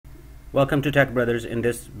Welcome to Tech Brothers. In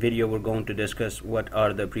this video we're going to discuss what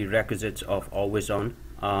are the prerequisites of AlwaysOn.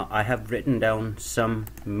 I have written down some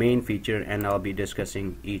main feature and I'll be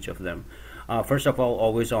discussing each of them. First of all,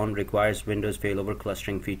 AlwaysOn requires Windows failover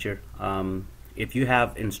clustering feature. If you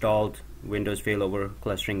have installed Windows failover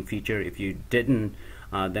clustering feature, if you didn't,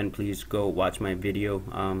 then please go watch my video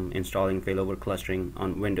installing failover clustering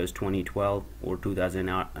on Windows 2012 or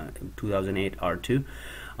 2008 R2.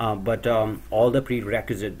 But all the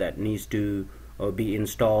prerequisite that needs to be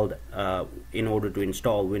installed in order to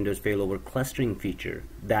install Windows failover clustering feature,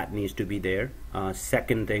 that needs to be there.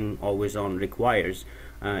 Second thing AlwaysOn requires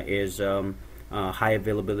is high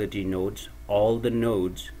availability nodes. All the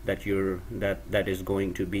nodes that that is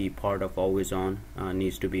going to be part of AlwaysOn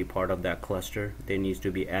needs to be part of that cluster. They needs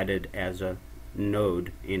to be added as a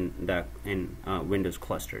node in Windows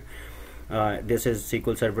cluster. This is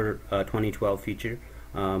SQL Server 2012 feature.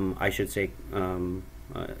 I should say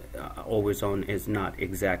AlwaysOn is not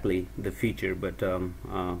exactly the feature, but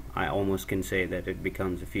I almost can say that it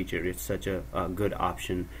becomes a feature. It's such a good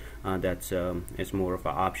option that's it's more of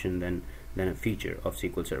an option than a feature of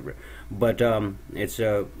SQL Server, but it's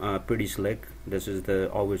pretty slick. This is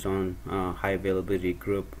the AlwaysOn high availability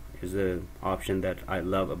group is the option that I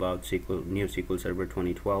love about new SQL Server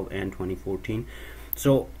 2012 and 2014.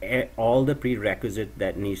 So all the prerequisite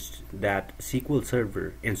that SQL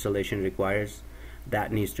Server installation requires,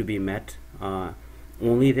 that needs to be met.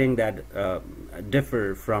 Only thing that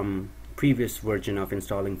differ from previous version of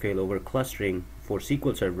installing failover clustering for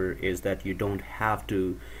SQL Server is that you don't have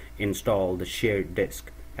to install the shared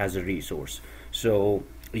disk as a resource. So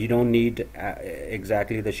you don't need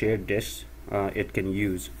exactly the shared disk. It can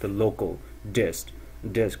use the local disk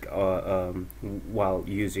while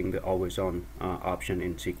using the AlwaysOn option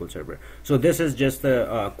in SQL Server. So this is just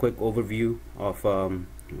a quick overview of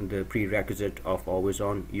the prerequisite of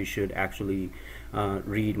AlwaysOn. You should actually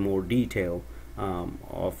read more detail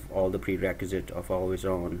of all the prerequisite of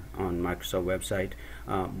AlwaysOn on Microsoft website.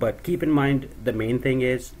 But keep in mind, the main thing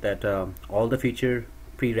is that all the feature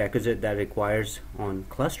prerequisite that requires on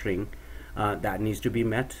clustering, that needs to be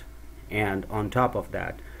met, and on top of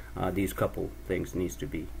that, these couple things needs to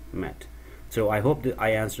be met. So I hope that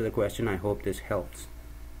I answered the question. I hope this helps.